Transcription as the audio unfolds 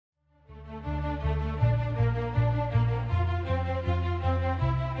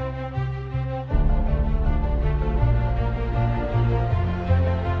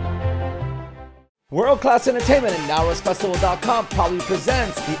World-class entertainment and NowRozFestival.com proudly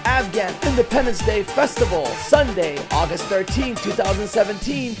presents the Afghan Independence Day Festival, Sunday, August 13,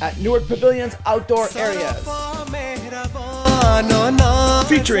 2017 at Newark Pavilion's outdoor areas.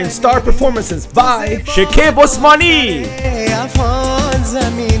 Featuring star performances by Shekib Osmani,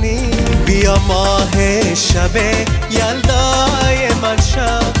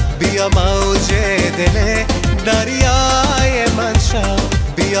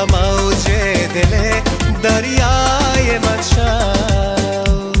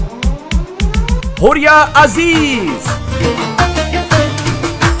 Horia Aziz,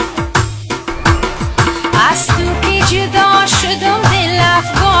 از تو که جدا شدم دل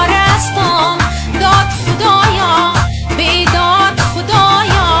افگارستم داد خدایا بیداد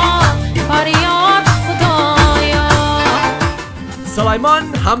خدایا فریاد خدایا سلیمان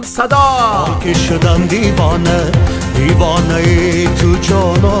همصدا که شدم دیوانه تو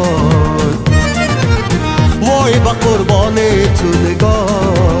جانان وای با قربان تو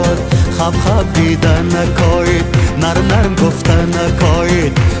نگار خب دیدن نکاید نرم گفتن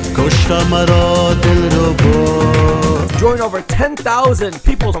نکاید کشت مرا دل رو با. Join over 10,000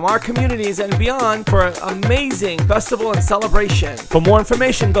 people from our communities and beyond for an amazing festival and celebration. For more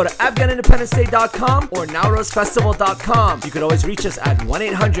information, go to AfghanIndependenceDay.com or NowRozFestival.com. You can always reach us at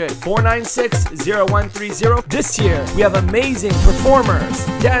 1-800-496-0130. This year, we have amazing performers,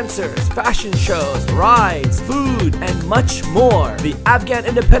 dancers, fashion shows, rides, food, and much more. The Afghan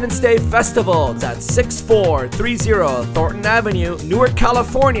Independence Day Festival is at 6430 Thornton Avenue, Newark,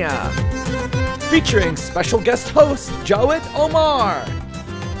 California. Featuring special guest host Jawed Omar.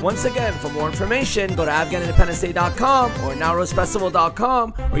 Once again, for more information, go to AfghanIndependenceDay.com or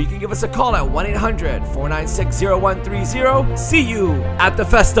NowRozFestival.com, or you can give us a call at 1-800-496-0130. See you at the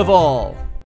festival.